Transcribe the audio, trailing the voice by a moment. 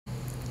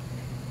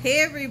Hey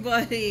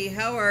everybody,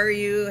 how are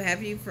you?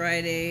 Happy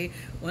Friday.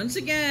 Once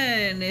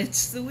again,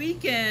 it's the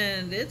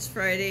weekend. It's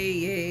Friday,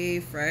 yay,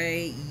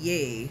 Friday,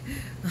 yay.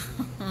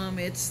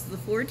 It's the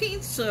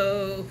 14th,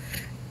 so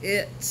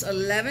it's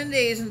 11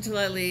 days until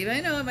I leave.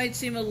 I know it might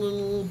seem a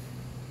little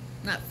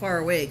not far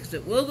away because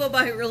it will go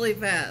by really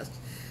fast.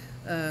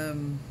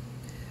 Um,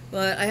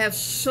 but I have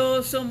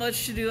so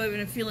much to do. I've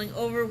been feeling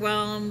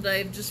overwhelmed.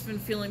 I've just been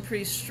feeling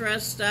pretty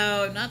stressed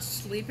out. I'm not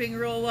sleeping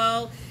real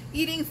well.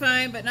 Eating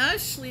fine, but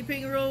not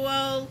sleeping real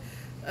well.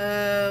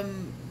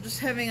 Just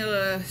having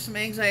some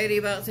anxiety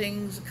about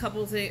things. A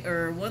couple things,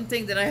 or one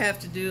thing that I have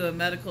to do, a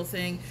medical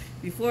thing,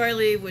 before I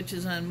leave, which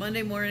is on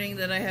Monday morning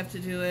that I have to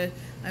do it.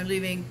 I'm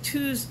leaving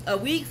a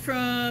week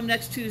from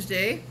next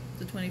Tuesday,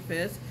 the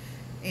 25th,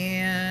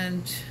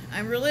 and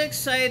I'm really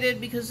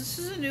excited because this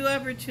is a new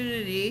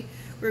opportunity.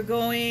 We're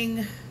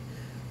going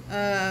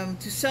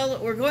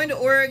We're going to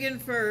Oregon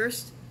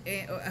first.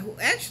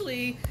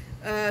 Actually,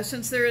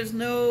 since there is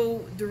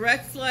no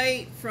direct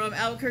flight from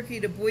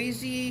Albuquerque to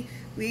Boise,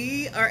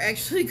 we are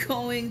actually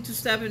going to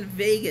stop in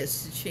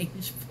Vegas to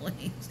change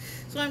planes.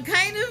 So I'm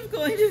kind of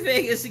going to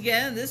Vegas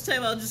again. This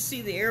time I'll just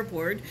see the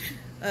airport.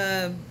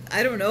 I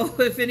don't know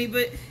if any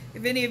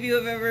of you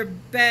have ever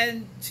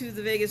been to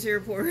the Vegas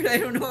airport. I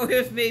don't know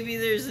if maybe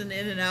there's an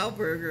In-N-Out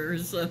burger or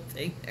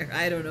something there.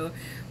 I don't know.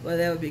 Well,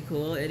 that would be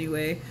cool.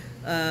 Anyway,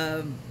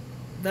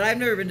 but I've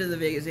never been to the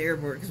Vegas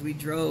airport because we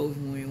drove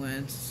when we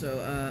went.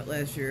 So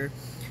last year,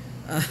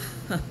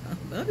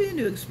 that'll be a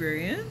new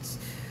experience.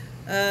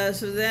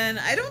 So then,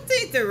 I don't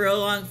think they're real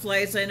long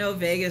flights. I know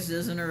Vegas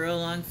isn't a real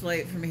long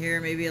flight from here,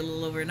 maybe a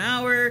little over an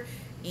hour.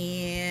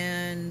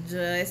 And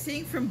I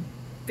think from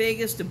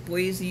Vegas to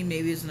Boise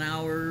maybe it's an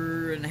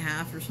hour and a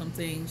half or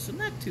something. So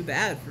not too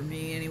bad for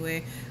me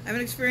anyway. I'm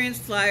an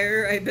experienced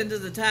flyer. I've been to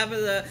the top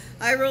of the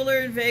high roller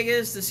in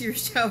Vegas, the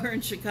Sears Tower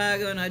in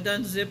Chicago, and I've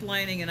done zip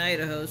lining in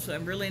Idaho. So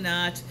I'm really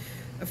not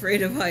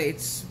afraid of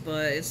heights,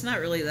 but it's not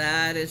really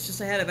that. It's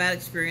just I had a bad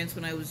experience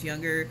when I was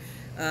younger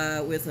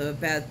with a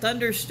bad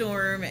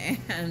thunderstorm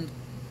and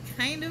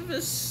kind of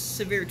a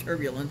severe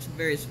turbulence,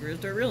 very severe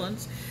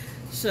turbulence.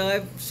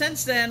 So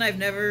since then I've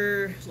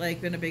never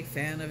been a big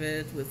fan of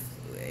it with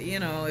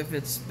if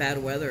it's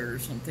bad weather or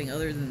something.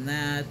 Other than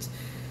that,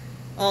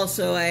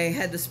 also I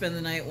had to spend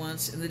the night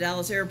once in the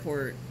Dallas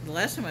airport the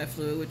last time I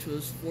flew, which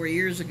was 4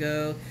 years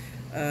ago,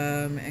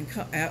 and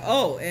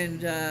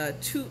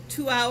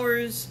 2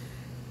 hours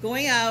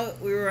going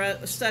out. We were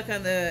stuck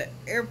on the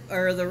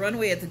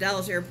runway at the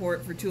Dallas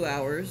airport for 2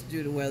 hours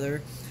due to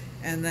weather,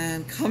 and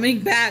then coming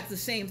back the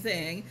same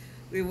thing.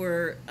 We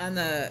were on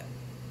the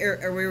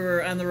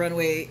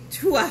runway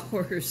 2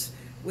 hours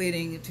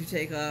waiting to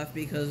take off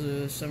because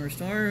of summer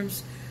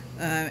storms,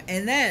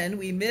 and then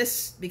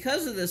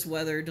because of this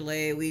weather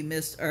delay, we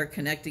missed our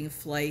connecting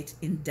flight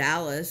in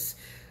Dallas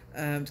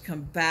to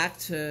come back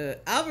to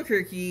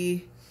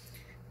Albuquerque.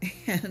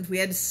 And we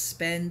had to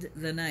spend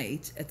the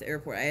night at the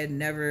airport. I had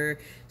never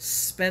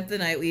spent the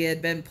night. We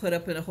had been put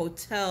up in a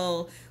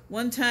hotel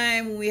one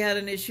time when we had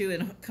an issue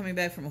in coming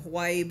back from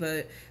Hawaii,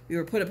 but we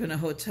were put up in a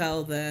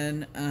hotel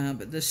then.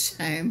 But this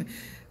time,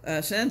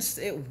 since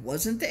it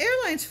wasn't the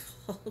airline's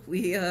fault,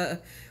 we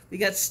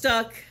got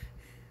stuck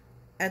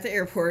at the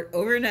airport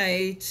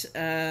overnight,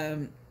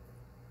 and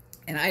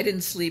I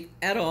didn't sleep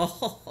at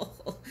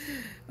all.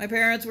 My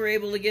parents were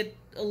able to get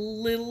a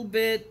little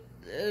bit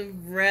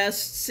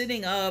rest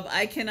sitting up.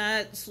 I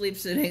cannot sleep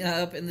sitting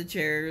up in the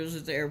chairs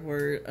at the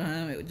airport.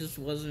 It just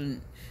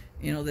wasn't,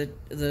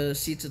 the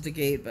seats at the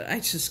gate, but I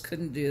just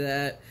couldn't do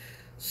that.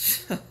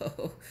 So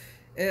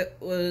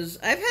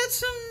I've had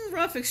some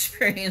rough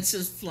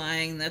experiences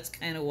flying. That's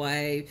kind of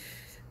why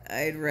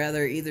I'd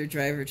rather either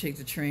drive or take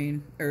the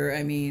train, or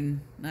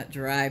not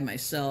drive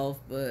myself,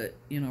 but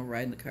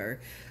ride in the car.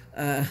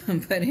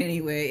 But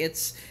anyway,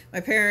 it's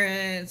my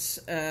parents,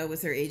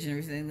 with their age and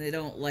everything, they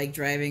don't like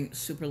driving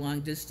super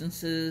long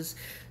distances.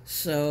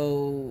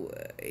 So,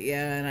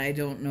 yeah, and I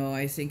don't know.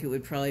 I think it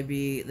would probably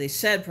be, they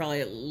said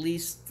probably at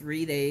least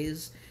 3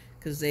 days,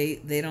 because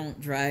they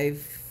don't drive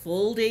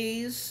full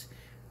days.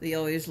 They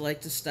always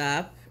like to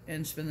stop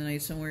and spend the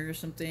night somewhere or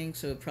something.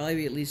 So it'd probably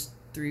be at least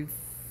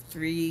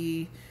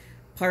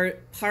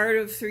part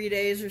of 3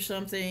 days or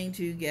something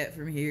to get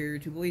from here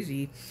to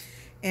Boise.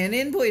 And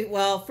in Boise,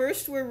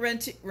 first we're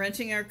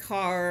renting our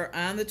car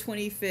on the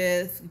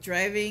 25th,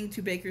 driving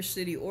to Baker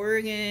City,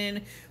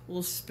 Oregon.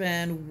 We'll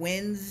spend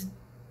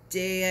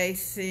Wednesday, I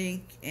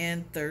think,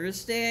 and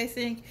Thursday, I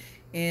think,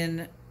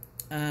 in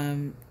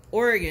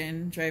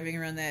Oregon, driving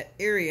around that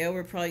area.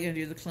 We're probably going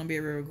to do the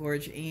Columbia River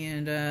Gorge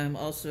and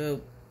also,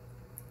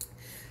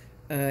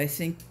 I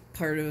think,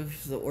 part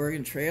of the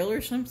Oregon Trail or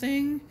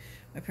something.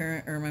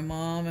 My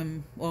mom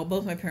and,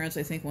 both my parents,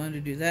 I think, wanted to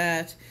do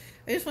that.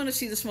 I just want to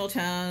see the small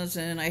towns,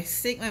 and I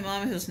think my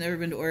mom has never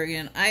been to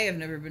Oregon. I have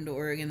never been to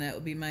Oregon. That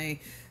would be my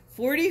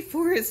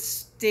 44th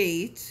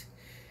state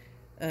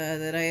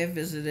that I have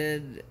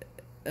visited.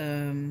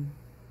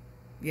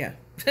 Yeah,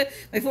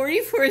 my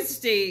 44th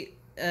state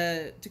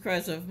to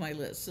cross off my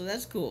list, so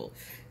that's cool.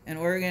 And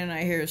Oregon,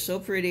 I hear, is so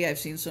pretty. I've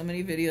seen so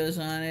many videos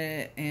on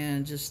it,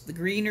 and just the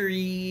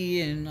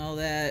greenery and all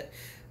that.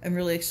 I'm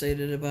really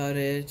excited about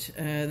it.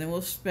 And then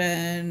we'll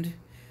spend,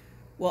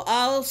 well,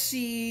 I'll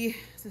see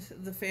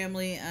the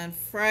family on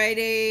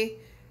Friday.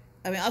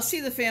 I mean, I'll see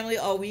the family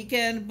all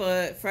weekend,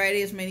 but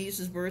Friday is my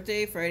niece's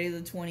birthday, Friday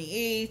the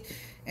 28th,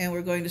 and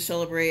we're going to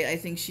celebrate. I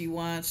think she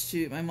wants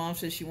to, my mom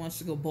says she wants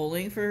to go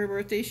bowling for her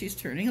birthday. She's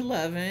turning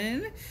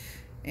 11,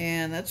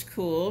 and that's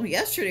cool.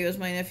 Yesterday was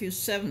my nephew's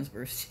 7th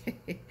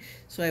birthday,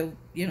 so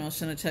I,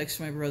 sent a text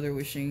to my brother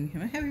wishing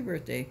him a happy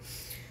birthday.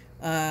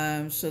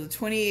 So the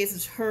 28th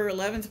is her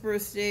 11th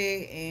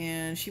birthday,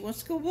 and she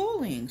wants to go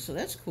bowling, so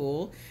that's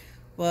cool.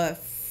 But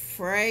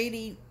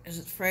Friday, is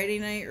it Friday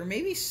night or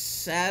maybe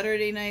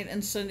Saturday night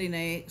and Sunday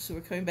night? So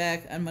we're coming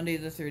back on Monday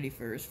the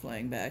 31st,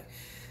 flying back.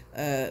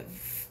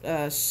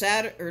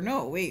 Saturday, or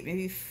no, wait,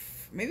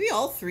 maybe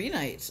all 3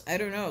 nights. I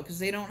don't know, because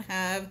they don't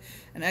have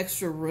an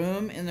extra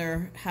room in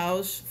their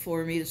house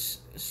for me to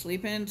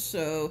sleep in.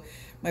 So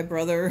my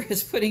brother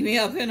is putting me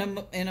up in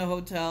a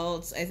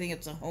hotel. I think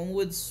it's a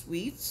Homewood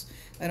Suites.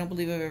 I don't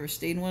believe I've ever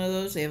stayed in one of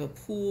those. They have a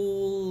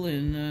pool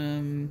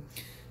and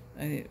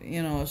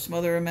some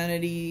other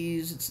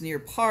amenities. It's near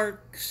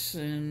parks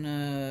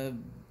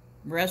and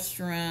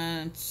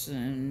restaurants,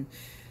 and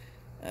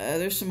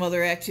there's some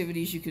other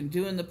activities you can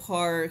do in the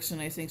parks, and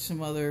I think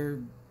some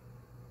other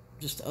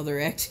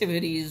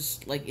activities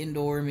like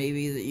indoor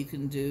maybe that you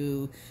can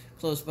do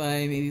close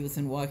by, maybe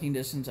within walking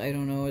distance. I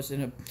don't know. It's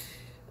in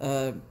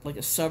like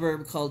a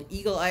suburb called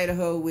Eagle,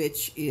 Idaho,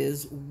 which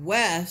is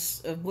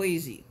west of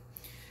Boise.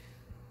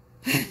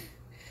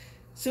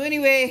 So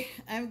anyway,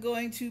 I'm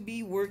going to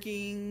be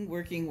working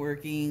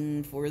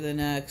for the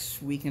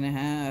next week and a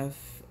half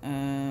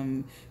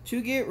to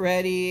get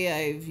ready.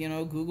 I've,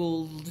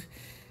 Googled,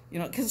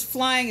 because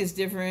flying is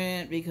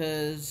different,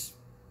 because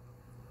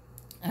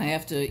I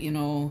have to,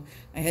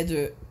 I had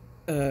to,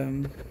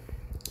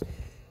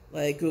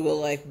 Google,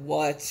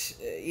 what,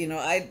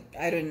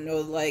 I didn't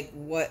know,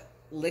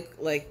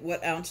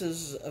 what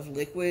ounces of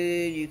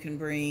liquid you can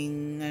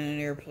bring on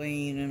an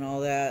airplane and all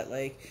that,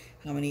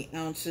 how many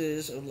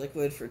ounces of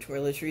liquid for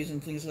toiletries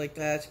and things like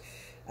that.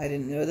 I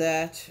didn't know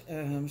that,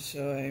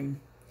 so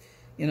I'm,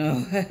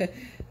 I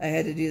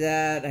had to do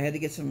that. I had to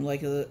get some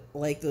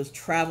those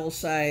travel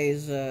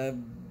size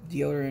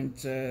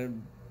deodorant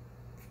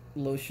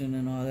lotion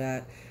and all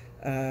that.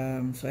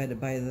 So I had to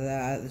buy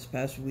that this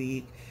past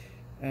week.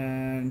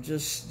 And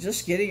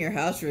just getting your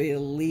house ready to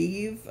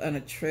leave on a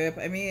trip.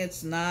 I mean,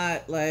 it's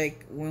not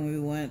like when we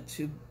went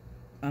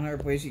on our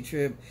Boise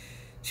trip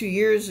 2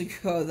 years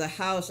ago. The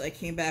house, I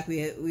came back,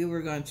 we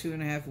were gone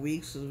 2.5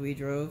 weeks as we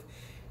drove,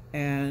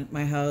 and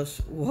my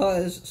house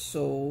was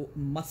so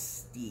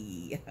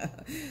musty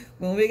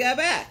when we got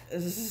back.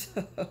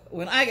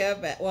 When I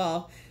got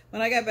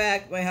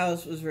back, my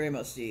house was very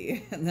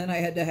musty, and then I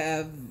had to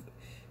have,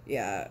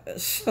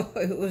 so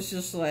it was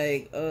just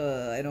I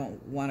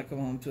don't want to come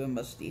home to a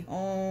musty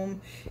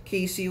home.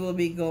 Casey will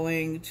be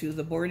going to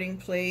the boarding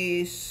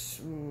place,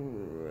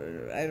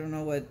 I don't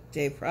know what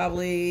day,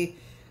 probably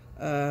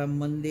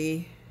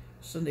Sunday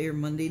or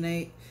Monday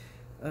night.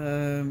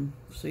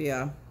 So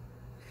yeah,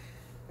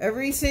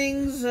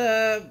 everything's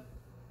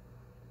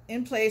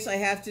in place. I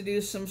have to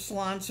do some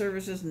salon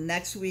services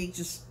next week.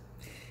 Just,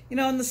 in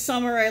the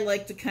summer I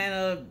like to kind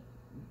of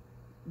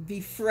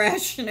be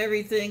fresh and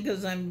everything,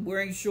 because I'm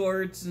wearing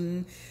shorts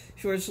and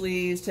short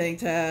sleeves, tank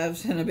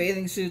tops, and a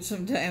bathing suit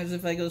sometimes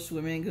if I go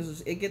swimming,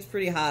 because it gets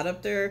pretty hot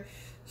up there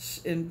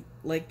in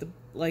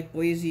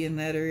Boise and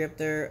that area up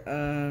there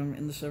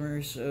in the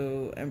summer.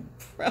 So I'm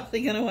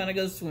probably gonna want to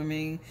go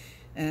swimming,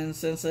 and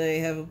since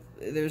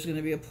there's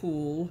gonna be a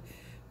pool,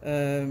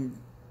 I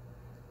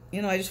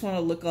just want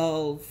to look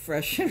all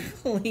fresh and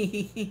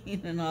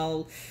clean and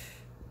all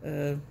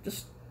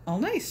just all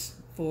nice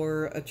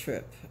for a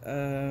trip.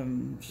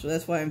 So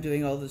that's why I'm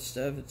doing all this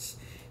stuff. It's,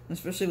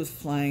 especially with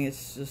flying,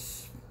 it's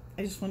just,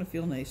 I just want to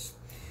feel nice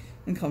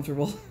and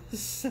comfortable.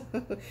 So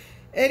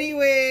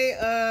anyway,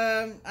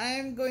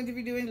 I'm going to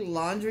be doing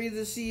laundry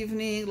this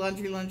evening.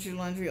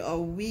 Laundry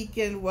all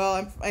weekend.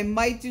 Well, I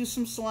might do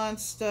some salon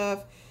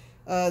stuff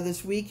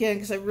this weekend,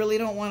 because I really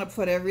don't want to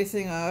put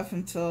everything off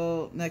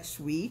until next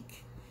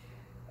week.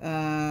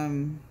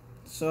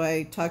 So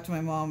I talked to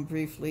my mom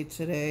briefly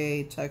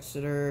today,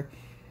 texted her,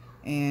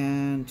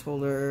 and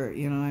told her,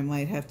 I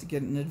might have to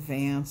get an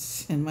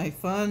advance in my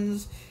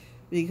funds,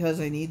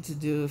 because I need to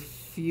do a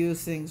few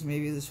things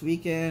maybe this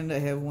weekend. I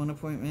have one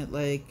appointment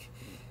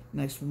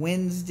next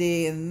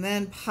Wednesday, and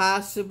then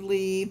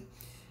possibly,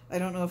 I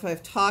don't know if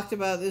I've talked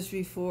about this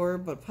before,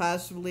 but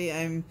possibly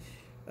I'm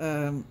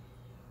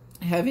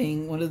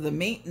having one of the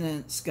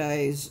maintenance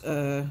guys,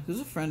 who's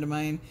a friend of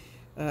mine,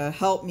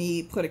 help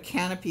me put a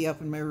canopy up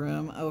in my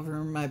room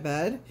over my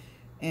bed.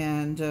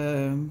 And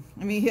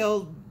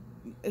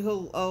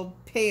I'll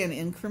pay in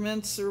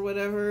increments or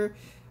whatever.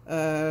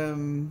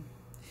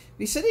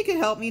 He said he could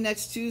help me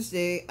next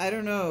Tuesday. I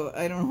don't know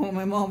what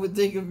my mom would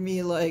think of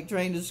me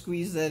trying to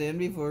squeeze that in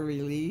before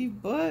we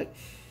leave, but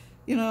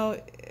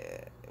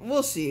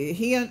we'll see.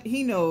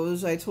 He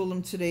knows. I told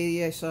him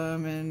today. I saw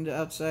him and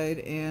outside,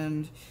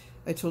 and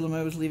I told him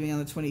I was leaving on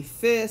the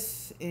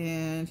 25th,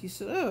 and he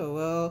said, "Oh,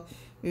 well,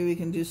 maybe we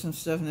can do some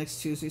stuff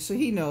next Tuesday." So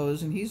he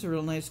knows, and he's a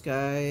real nice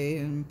guy,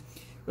 and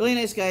really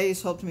nice guy.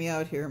 He's helped me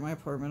out here at my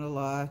apartment a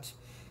lot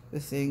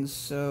with things.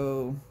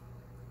 So,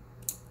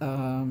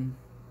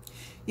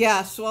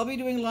 yeah. So I'll be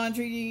doing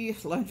laundry.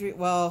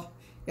 Well,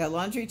 yeah,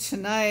 laundry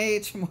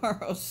tonight,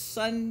 tomorrow,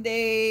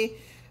 Sunday,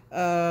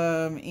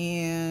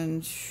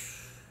 and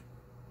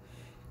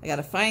I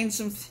gotta find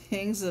some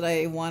things that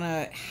I want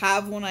to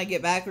have when I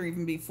get back or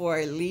even before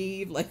I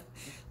leave,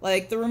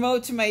 like the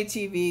remote to my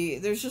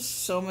TV. There's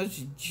just so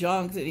much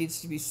junk that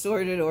needs to be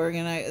sorted,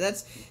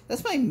 organized.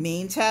 That's my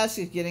main task,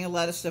 is getting a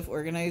lot of stuff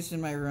organized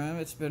in my room.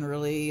 It's been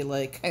really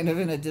like kind of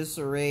in a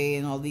disarray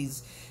in all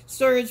these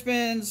storage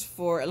bins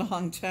for a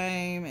long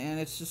time, and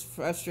it's just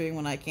frustrating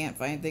when I can't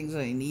find things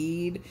that I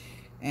need,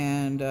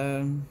 and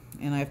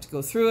I have to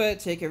go through it,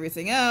 take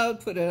everything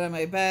out, put it on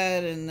my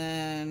bed, and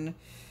then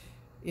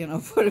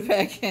put it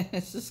back in.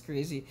 It's just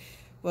crazy.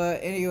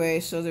 But anyway,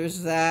 so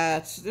there's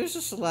that. There's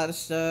just a lot of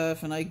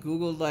stuff, and I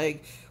Googled,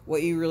 like,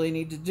 what you really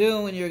need to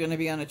do when you're going to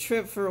be on a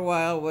trip for a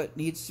while, what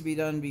needs to be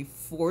done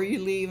before you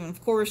leave. And,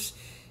 of course,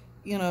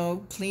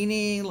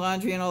 cleaning,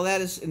 laundry, and all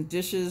that and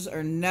dishes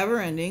are never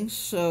ending.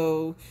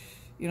 So,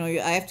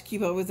 I have to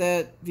keep up with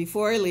that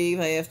before I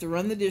leave. I have to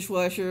run the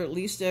dishwasher at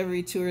least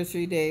every 2 or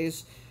 3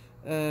 days,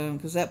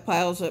 because that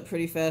piles up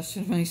pretty fast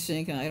in my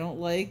sink, and I don't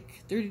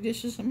like dirty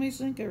dishes in my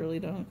sink. I really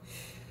don't.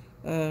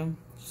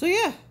 So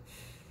yeah,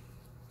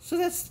 so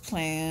that's the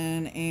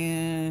plan.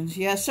 And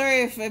yeah,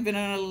 sorry if I've been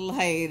on a little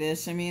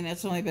hiatus. I mean,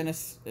 it's only been a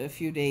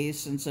few days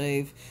since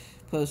I've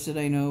posted,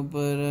 I know,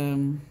 but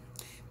when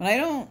I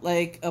don't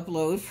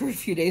upload for a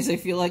few days, I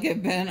feel like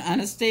I've been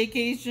on a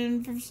staycation.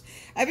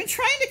 I've been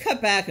trying to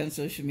cut back on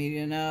social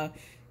media now.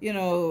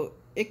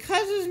 It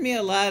causes me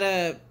a lot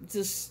of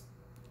just,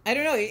 I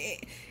don't know.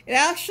 It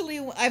actually,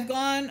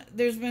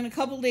 there's been a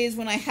couple days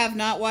when I have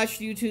not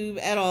watched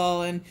YouTube at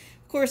all. And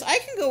of course, I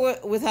can go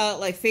without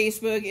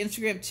Facebook,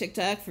 Instagram,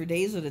 TikTok for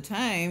days at a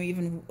time,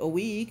 even a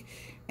week,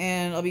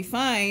 and I'll be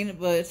fine.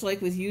 But it's like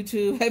with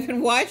YouTube, I've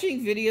been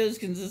watching videos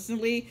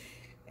consistently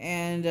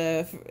and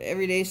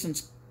every day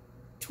since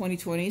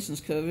 2020,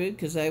 since COVID,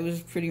 because I was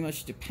pretty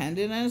much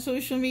dependent on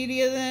social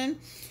media then.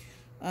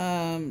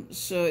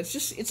 So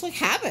it's like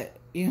habit,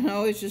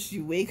 it's just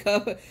you wake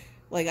up.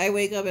 Like, I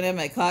wake up and have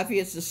my coffee.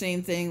 It's the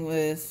same thing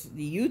with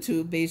the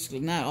YouTube, basically.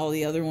 Not all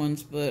the other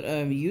ones, but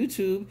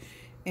YouTube.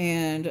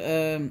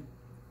 And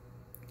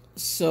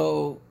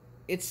so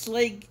it's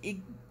like, it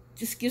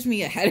just gives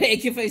me a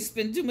headache if I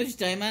spend too much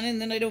time on it,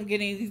 and then I don't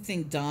get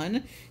anything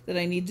done that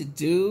I need to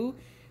do.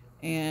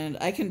 And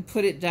I can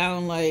put it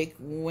down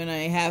when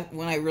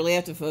I really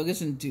have to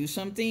focus and do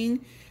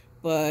something.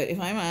 But if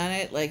I'm on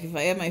it, if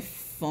I have my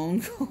phone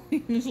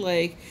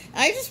going,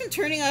 I've just been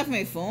turning off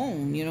my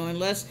phone,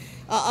 unless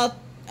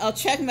I'll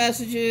check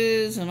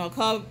messages and I'll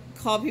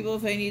call people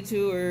if I need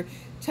to, or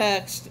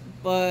text.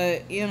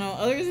 But,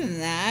 other than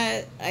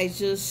that,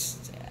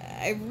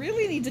 I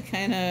really need to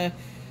kind of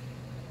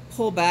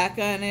pull back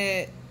on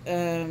it,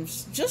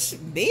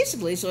 just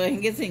basically so I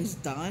can get things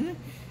done,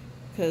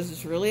 because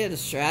it's really a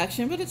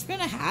distraction, but it's been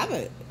a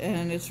habit,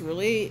 and it's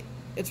really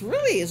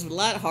is a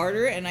lot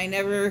harder, and I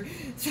never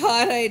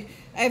thought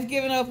I've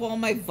given up all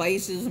my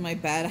vices and my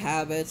bad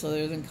habits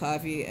other than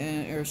coffee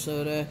or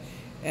soda,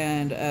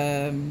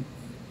 and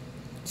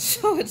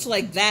so it's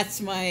that's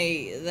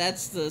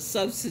the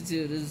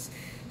substitute is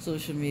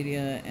social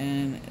media,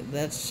 and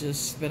that's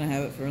just been a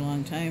habit for a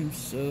long time.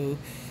 So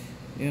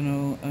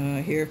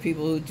I hear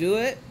people who do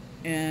it,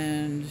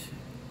 and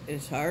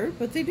it's hard,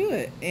 but they do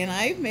it, and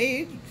I've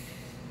made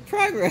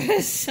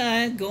progress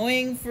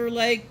going for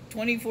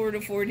 24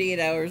 to 48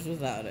 hours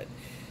without it.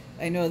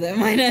 I know that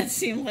might not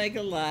seem like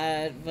a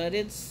lot, but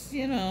it's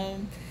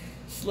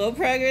slow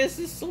progress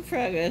is still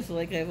progress,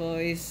 like I've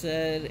always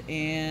said.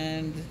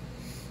 And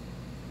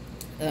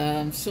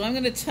so I'm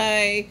going to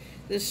tie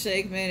this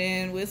segment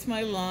in with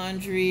my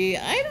laundry.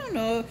 I don't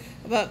know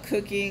about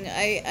cooking.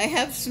 I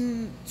have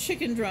some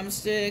chicken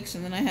drumsticks,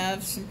 and then I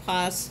have some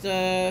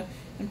pasta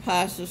and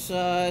pasta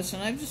sauce,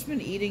 and I've just been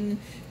eating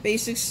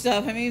basic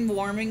stuff. I mean,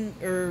 warming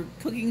or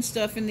cooking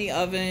stuff in the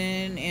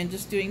oven, and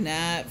just doing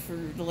that for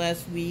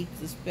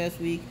this past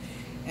week,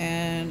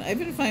 and I've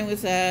been fine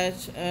with that.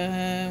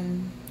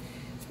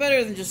 It's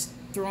better than just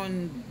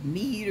throwing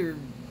meat or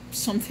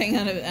something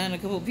on a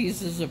couple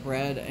pieces of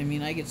bread. I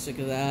mean, I get sick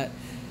of that.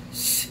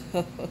 So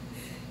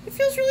it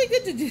feels really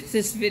good to do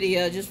this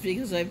video, just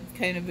because I've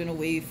kind of been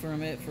away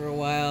from it for a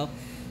while.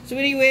 So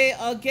anyway,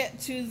 I'll get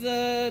to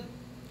the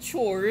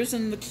chores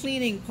and the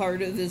cleaning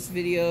part of this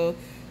video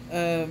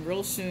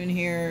real soon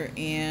here,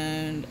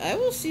 and I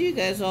will see you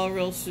guys all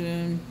real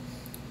soon.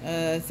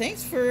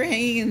 Thanks for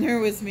hanging in there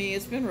with me.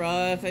 It's been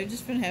rough. I've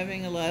just been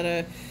having a lot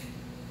of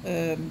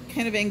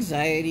kind of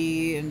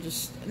anxiety, and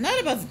just not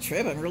about the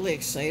trip. I'm really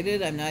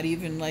excited. I'm not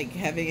even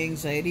having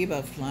anxiety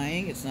about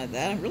flying. It's not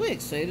that. I'm really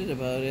excited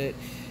about it.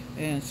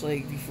 And it's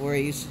like before I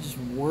used to just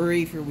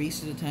worry for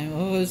weeks at a time.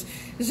 Oh, is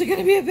it going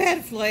to be a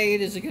bad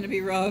flight? Is it going to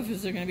be rough?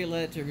 Is there going to be a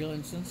lot of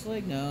turbulence? And it's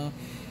like, no.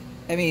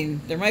 I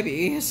mean, there might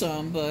be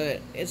some, but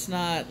it's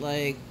not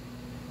like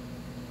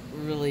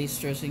really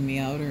stressing me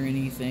out or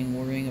anything,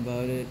 worrying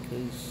about it,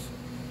 because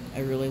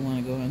I really want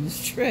to go on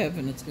this trip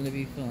and it's going to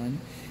be fun.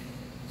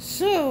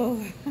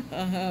 So,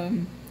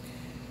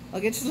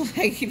 I'll get to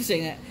the, I keep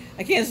saying that.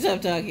 I can't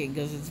stop talking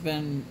because it's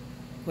been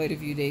quite a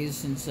few days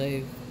since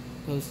I've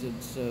posted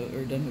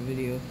or done a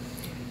video.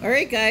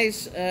 Alright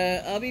guys,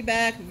 I'll be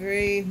back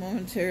very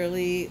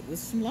momentarily with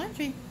some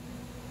laundry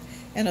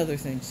and other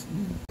things.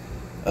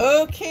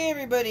 Okay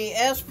everybody,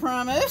 as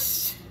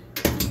promised,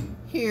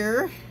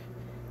 here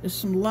is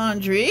some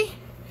laundry.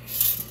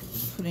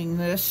 Putting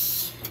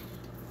this,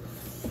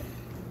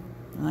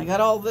 and I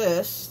got all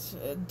this,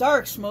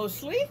 darks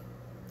mostly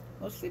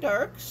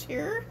darks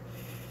here.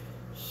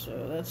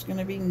 So that's going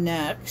to be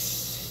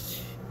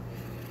next.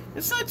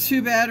 It's not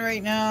too bad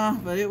right now,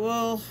 but it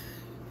will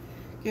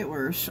get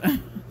worse. Of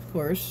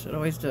course, it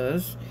always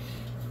does.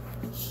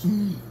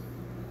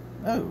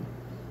 Oh,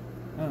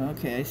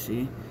 okay, I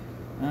see.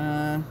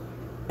 I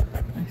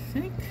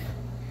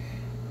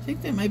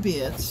think that might be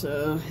it.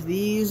 So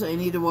these I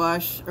need to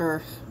wash,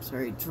 or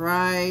sorry,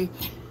 dry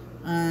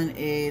on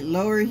a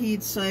lower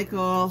heat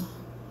cycle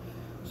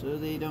so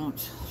they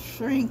don't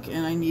shrink,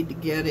 and I need to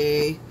get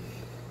a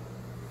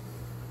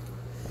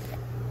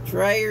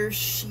dryer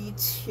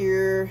sheet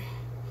here.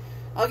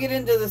 I'll get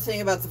into the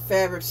thing about the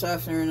fabric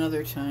softener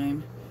another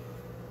time.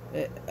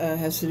 It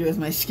has to do with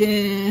my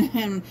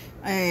skin.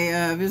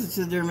 I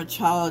visited the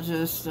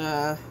dermatologist,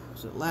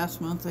 was it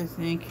last month, I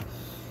think?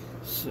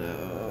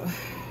 So,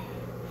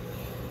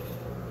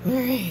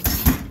 alright.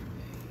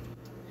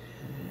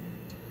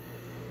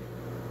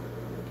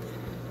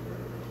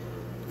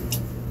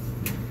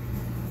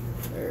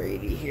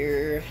 Alrighty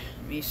here,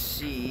 let me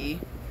see.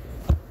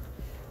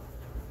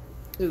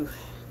 Ooh.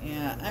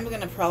 Yeah, I'm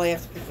gonna probably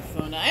have to put the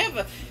phone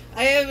down.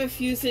 I have a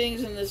few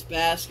things in this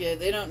basket.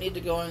 They don't need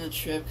to go on the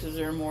trip because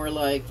they're more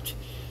like,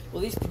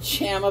 well, these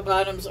pajama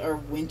bottoms are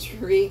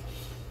wintry,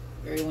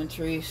 very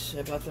wintry. So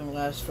I bought them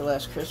for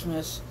last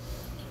Christmas.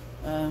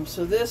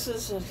 So this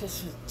is a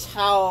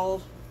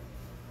towel.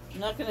 I'm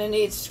not gonna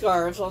need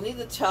scarves. I'll need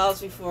the towels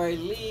before I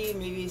leave.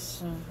 Maybe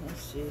some.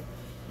 Let's see.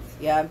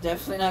 Yeah, I'm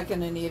definitely not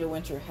gonna need a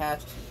winter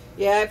hat.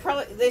 Yeah,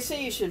 they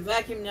say you should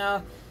vacuum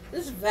now.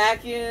 This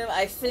vacuum,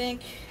 I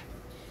think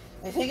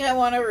I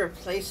want to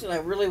replace it. I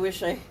really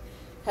wish I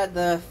had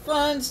the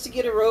funds to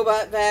get a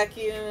robot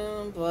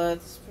vacuum, but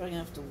it's probably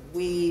going to have to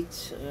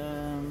wait.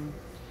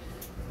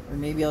 Or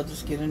maybe I'll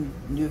just get a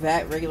new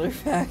regular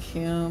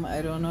vacuum.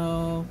 I don't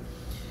know.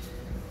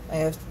 I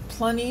have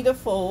plenty to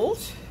fold.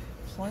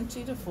 I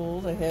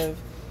have,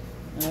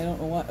 I don't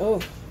know what.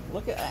 Oh,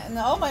 look at, and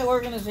all my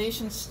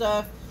organization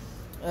stuff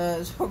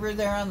is over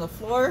there on the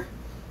floor.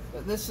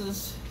 But this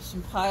is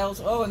some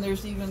piles. Oh, and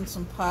there's even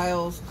some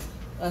piles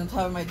on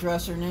top of my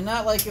dresser, and they're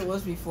not like it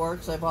was before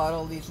because I bought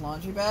all these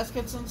laundry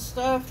baskets and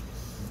stuff.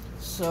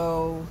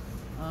 So,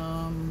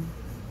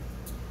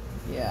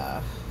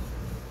 yeah.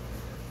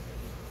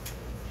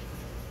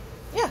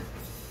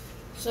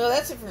 So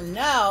that's it for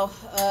now.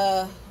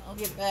 I'll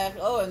get back.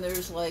 Oh, and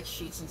there's like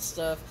sheets and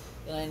stuff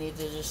that I need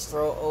to just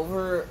throw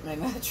over my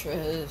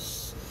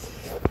mattress.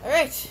 All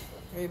right,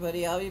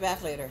 everybody, I'll be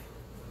back later.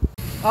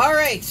 All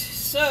right,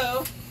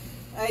 so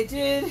I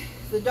did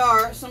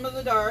some of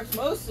the darks,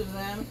 most of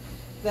them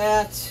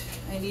that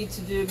I need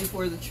to do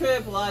before the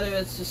trip. A lot of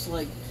it's just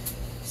like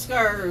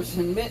scarves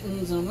and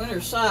mittens and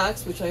winter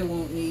socks, which I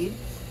won't need.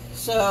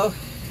 So,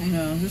 I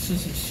know, this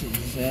is a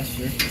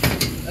disaster.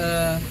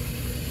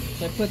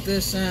 So I put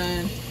this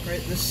on,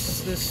 right,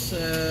 this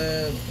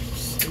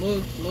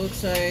load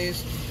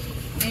size,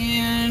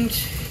 and,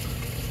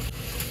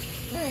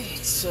 alright,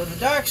 so the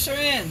darks are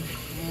in,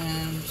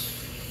 and,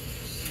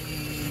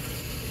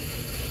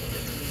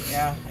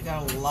 yeah, I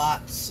got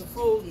lots of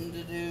folding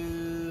to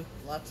do.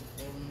 Lots of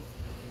folding.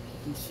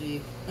 You can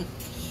see.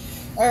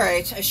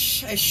 Alright, I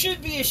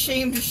should be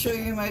ashamed to show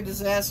you my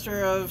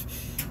disaster of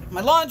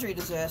my laundry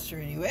disaster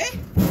anyway.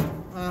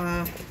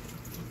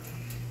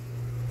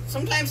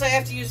 Sometimes I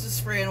have to use the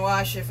spray and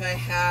wash if I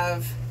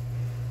have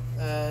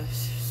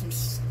some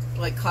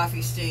like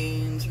coffee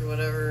stains or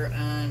whatever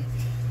on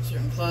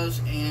certain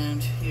clothes,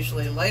 and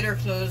usually lighter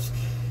clothes.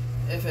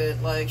 If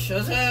it like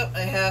shows up,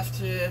 I have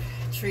to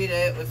treat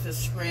it with the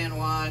spray and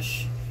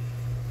wash.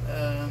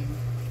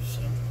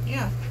 So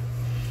yeah,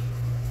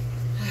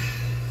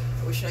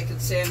 I wish I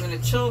could say I'm gonna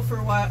chill for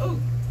a while. Oh,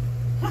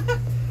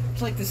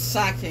 it's like the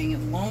sock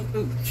hanging long.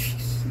 Oh,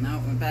 jeez, now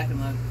it went back in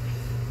the.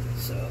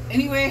 So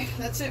anyway,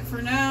 that's it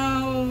for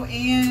now,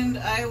 and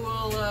I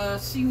will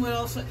see what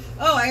else.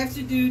 Oh, I have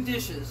to do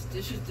dishes.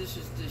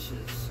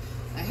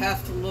 I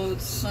have to load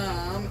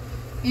some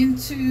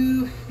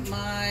into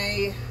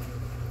my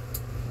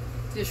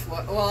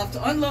dishwasher. Well, I'll have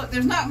to unload.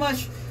 There's not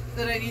much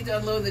that I need to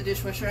unload the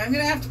dishwasher. I'm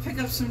gonna have to pick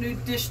up some new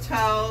dish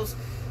towels,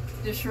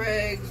 dish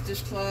rags,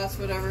 dishcloths,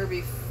 whatever,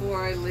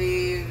 before I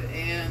leave,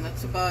 and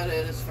that's about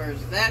it as far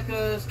as that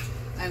goes.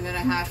 I'm gonna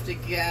have to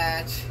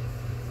get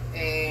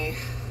a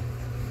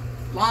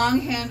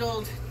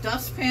long-handled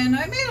dustpan.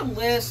 I made a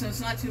list, and it's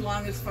not too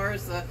long as far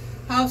as the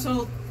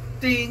household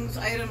things,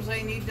 items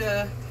I need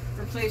to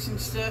replace and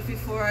stuff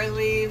before I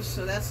leave,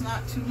 so that's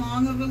not too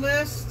long of a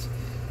list,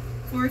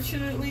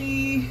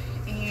 fortunately.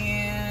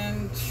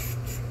 And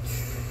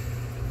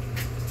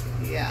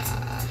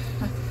yeah,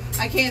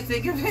 I can't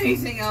think of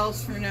anything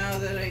else for now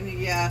that I need.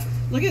 Yeah,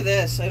 look at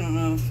this. I don't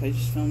know if I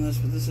just filmed this,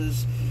 but this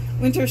is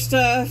winter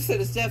stuff that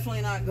is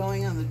definitely not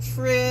going on the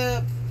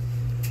trip.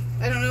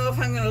 I don't know if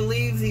I'm going to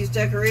leave these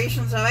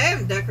decorations out. I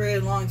haven't decorated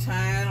in a long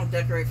time. I don't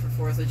decorate for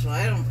 4th of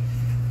July. I don't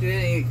do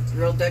any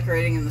real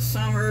decorating in the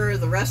summer.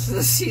 The rest of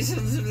the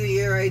seasons of the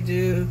year I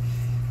do.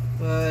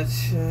 But,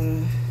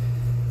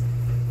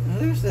 now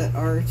there's that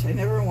art. I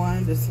never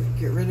wanted to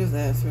get rid of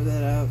that, throw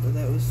that out, but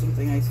that was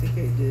something I think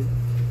I did.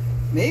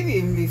 Maybe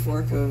even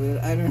before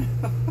COVID. I don't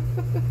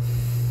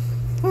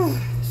know.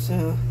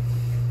 So,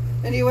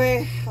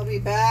 anyway, I'll be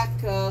back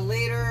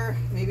later,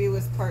 maybe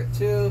with part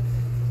 2.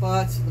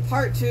 But the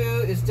part 2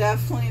 is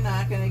definitely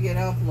not going to get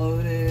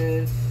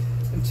uploaded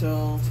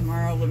until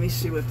tomorrow. Let me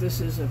see what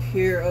this is up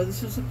here. Oh,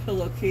 this is a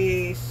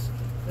pillowcase.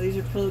 Oh, these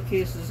are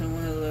pillowcases in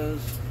one of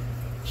those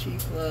cheap,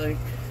 like,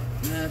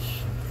 mesh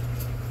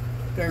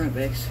garment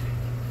bags.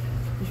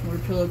 There's more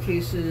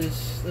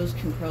pillowcases. Those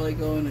can probably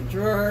go in a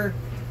drawer.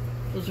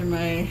 Those are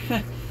my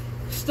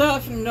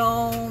stuffed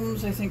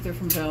gnomes. I think they're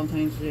from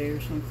Valentine's Day or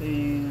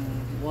something.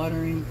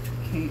 Watering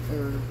can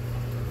or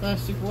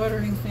plastic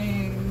watering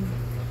thing.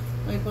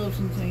 Light bulbs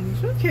and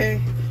things.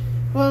 Okay.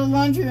 Well, the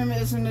laundry room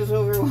isn't as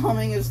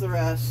overwhelming as the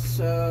rest.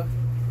 So,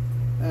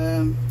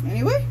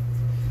 anyway,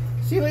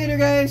 see you later,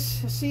 guys.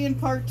 See you in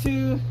part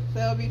 2.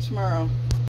 That'll be tomorrow.